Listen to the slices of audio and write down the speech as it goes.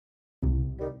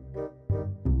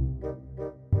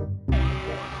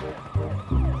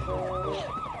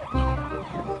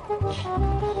Oh,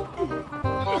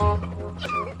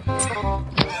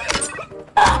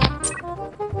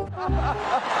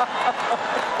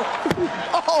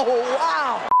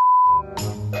 wow!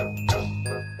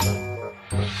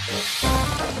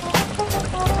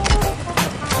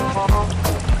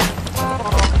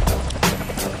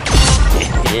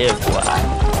 Yeah, boy.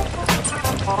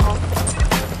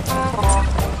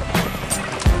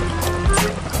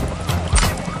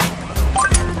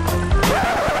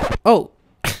 Oh,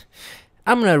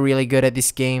 I'm not really good at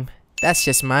this game. That's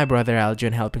just my brother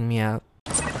Aljun helping me out.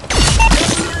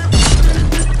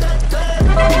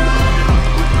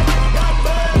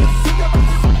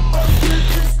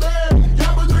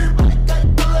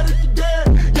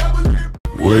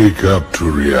 Wake up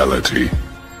to reality.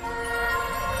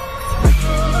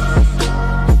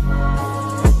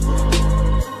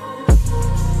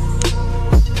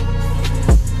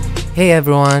 Hey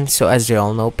everyone, so as you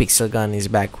all know, Pixel Gun is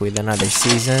back with another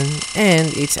season,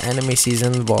 and it's Anime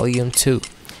Season Volume 2.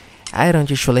 I don't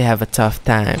usually have a tough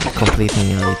time completing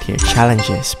elite tier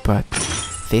challenges, but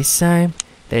this time,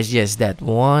 there's just that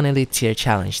one elite tier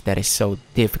challenge that is so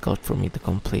difficult for me to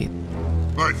complete.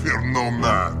 I fear no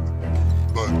man,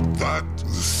 but that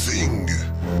thing,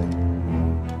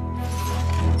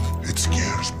 it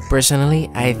scares me. Personally,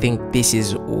 I think this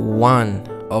is one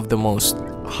of the most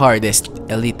hardest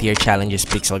elite tier challenges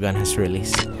Pixel Gun has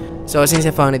released. So since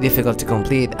I found it difficult to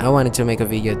complete, I wanted to make a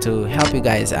video to help you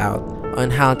guys out on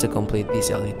how to complete this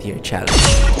elite tier challenge.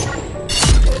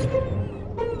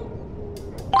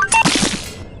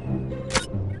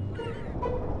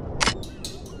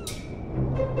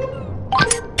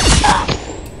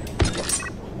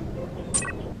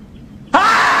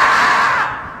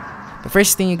 The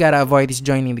first thing you gotta avoid is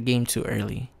joining the game too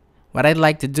early. What I'd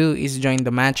like to do is join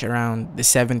the match around the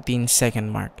 17-second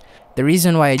mark. The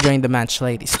reason why I joined the match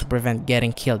late is to prevent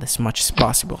getting killed as much as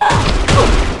possible.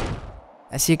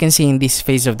 As you can see in this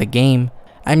phase of the game,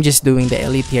 I'm just doing the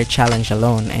elite tier challenge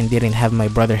alone and didn't have my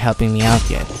brother helping me out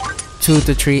yet. 2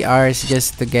 to 3 hours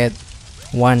just to get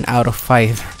 1 out of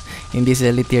 5 in this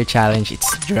elite tier challenge.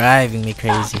 It's driving me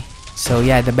crazy. So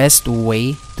yeah, the best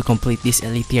way to complete this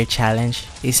elite tier challenge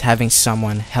is having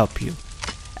someone help you.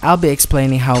 I'll be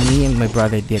explaining how me and my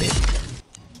brother did it.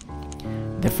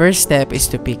 The first step is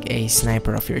to pick a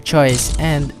sniper of your choice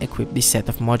and equip this set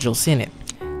of modules in it.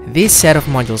 This set of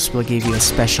modules will give you a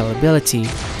special ability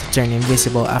to turn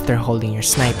invisible after holding your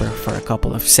sniper for a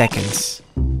couple of seconds.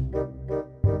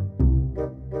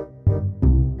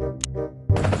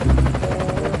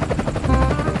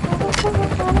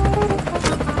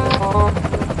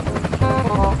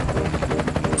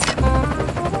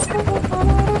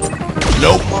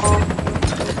 Nope.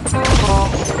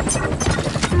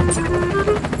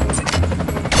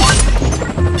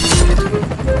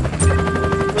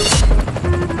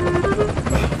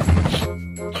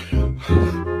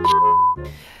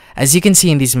 As you can see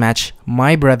in this match,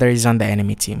 my brother is on the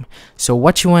enemy team. So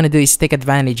what you want to do is take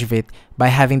advantage of it by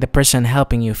having the person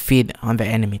helping you feed on the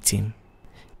enemy team.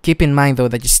 Keep in mind though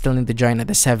that you still need to join at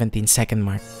the 17-second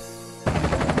mark.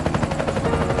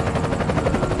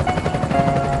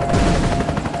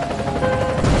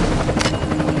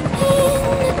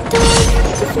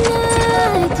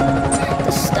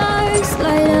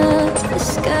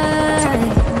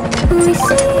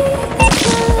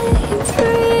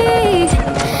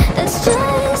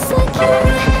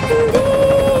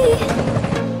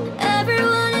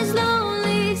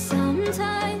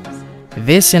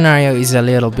 This scenario is a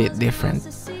little bit different.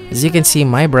 As you can see,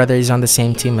 my brother is on the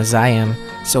same team as I am,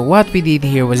 so what we did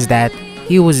here was that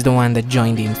he was the one that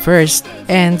joined in first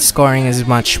and scoring as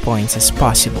much points as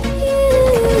possible.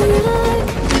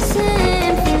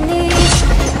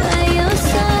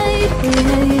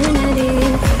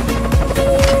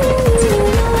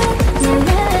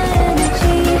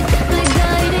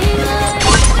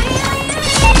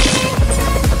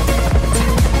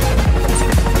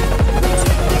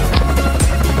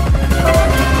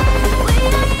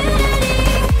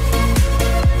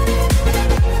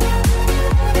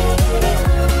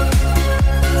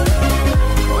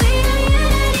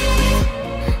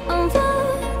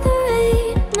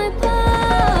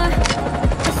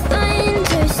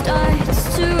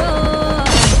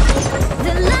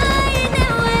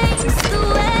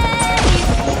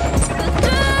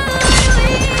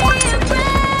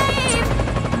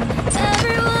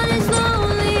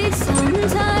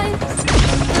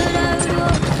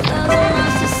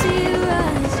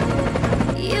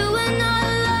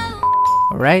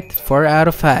 Alright, 4 out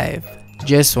of 5.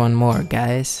 Just one more,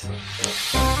 guys.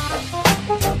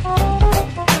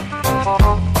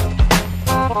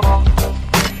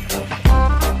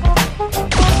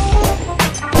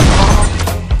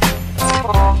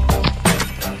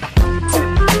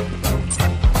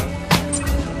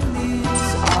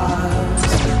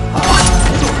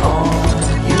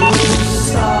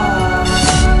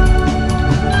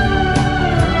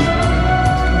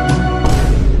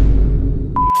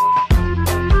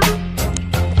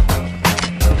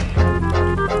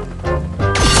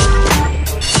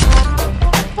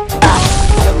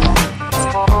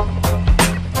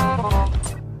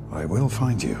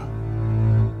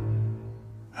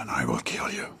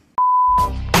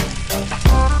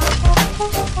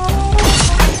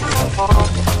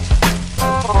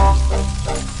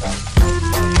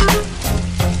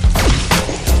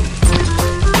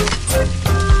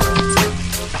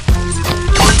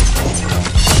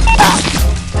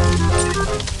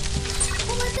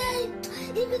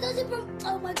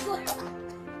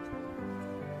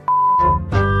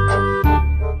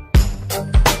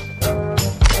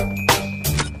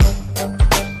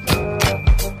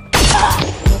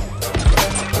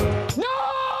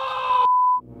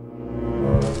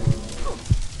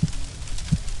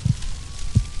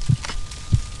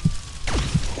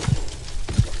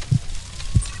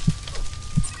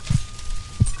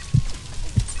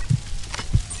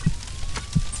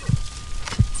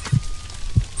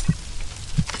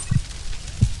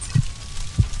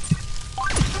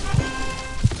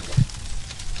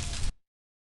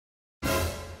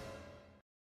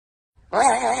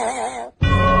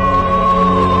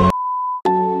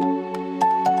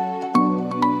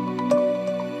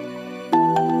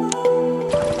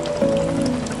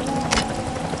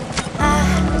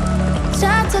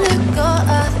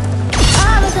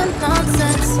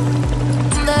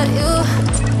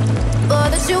 promise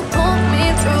that you pull me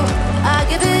through. I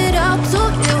give it up to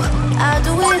you. I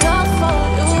do it all for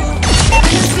you. Maybe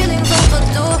this feeling's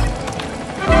overdue.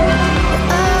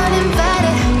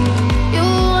 Uninvited. You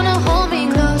wanna hold me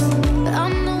close, but I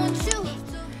know what you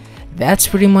do. That's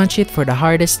pretty much it for the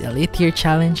hardest Elite Tier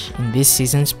challenge in this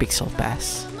season's Pixel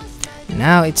Pass.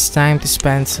 Now it's time to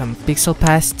spend some Pixel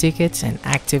Pass tickets and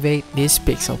activate this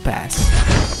Pixel Pass.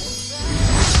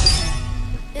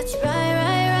 It's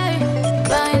right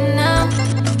now.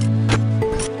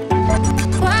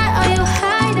 Why are you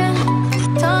hiding?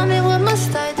 Tell me, what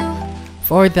must I do?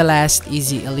 For the last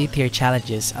easy Elite Tier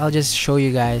challenges, I'll just show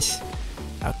you guys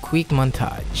a quick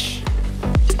montage.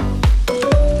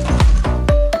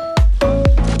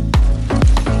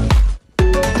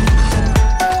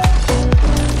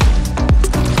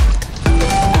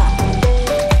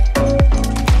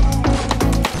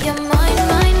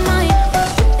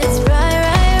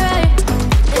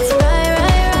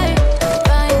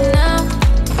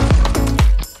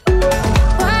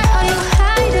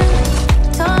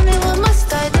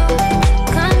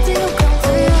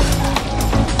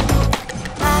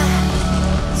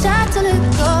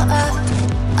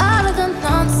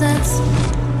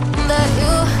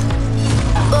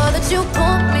 You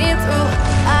pull me through.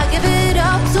 I give it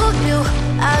up to you.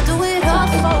 I do it all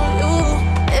for you.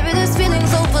 Maybe this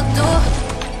feeling's overdue.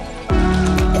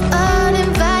 You're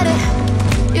uninvited.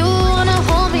 You wanna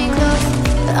hold me close,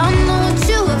 but I know what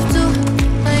you have to.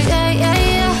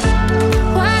 Yeah.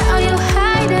 Why are you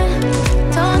hiding?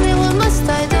 Tell me, what must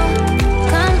I do?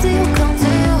 Come to you.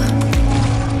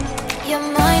 You're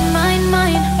mine.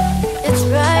 It's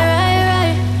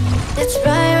right. It's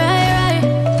right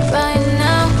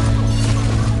now.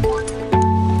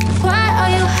 Why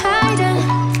are you hiding?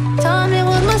 Tell me,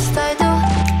 what must I do?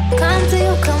 Come to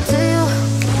you.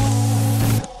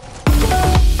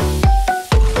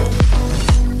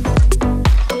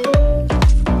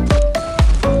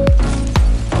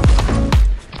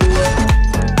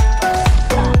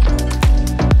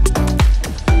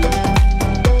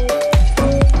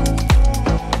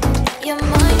 You're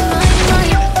mine. It's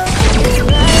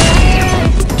right.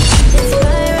 It's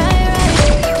right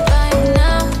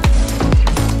now.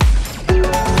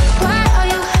 Why are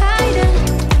you hiding?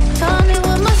 Tell me,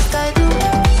 what must I do?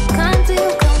 Come to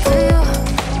you.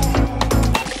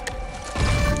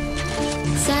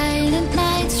 Silent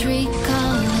nights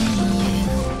recalling you,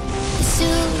 a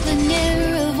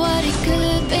souvenir of what it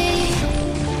could be.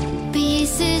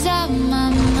 Pieces of my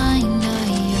mind are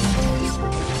yours.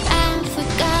 I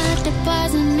forgot the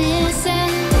parts I'm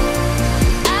missing.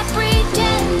 I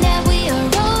pretend that we are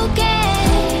okay,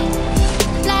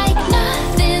 like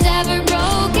nothing's ever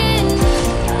broken.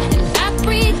 And I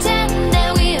pretend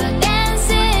that we are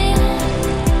dancing,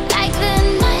 like the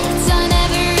nights are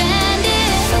never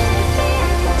ending.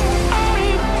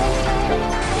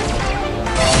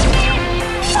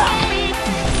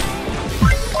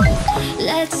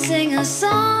 Let's sing a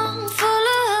song full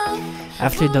of hope.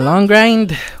 After the long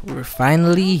grind, we're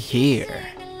finally here.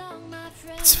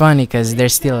 It's funny because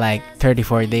there's still like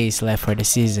 34 days left for the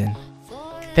season.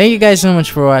 Thank you guys so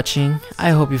much for watching.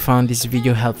 I hope you found this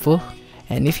video helpful.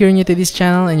 And if you're new to this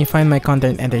channel and you find my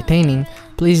content entertaining,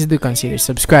 please do consider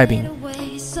subscribing.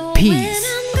 Peace.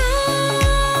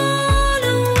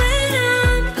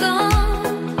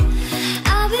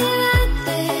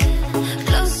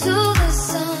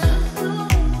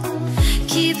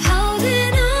 Keep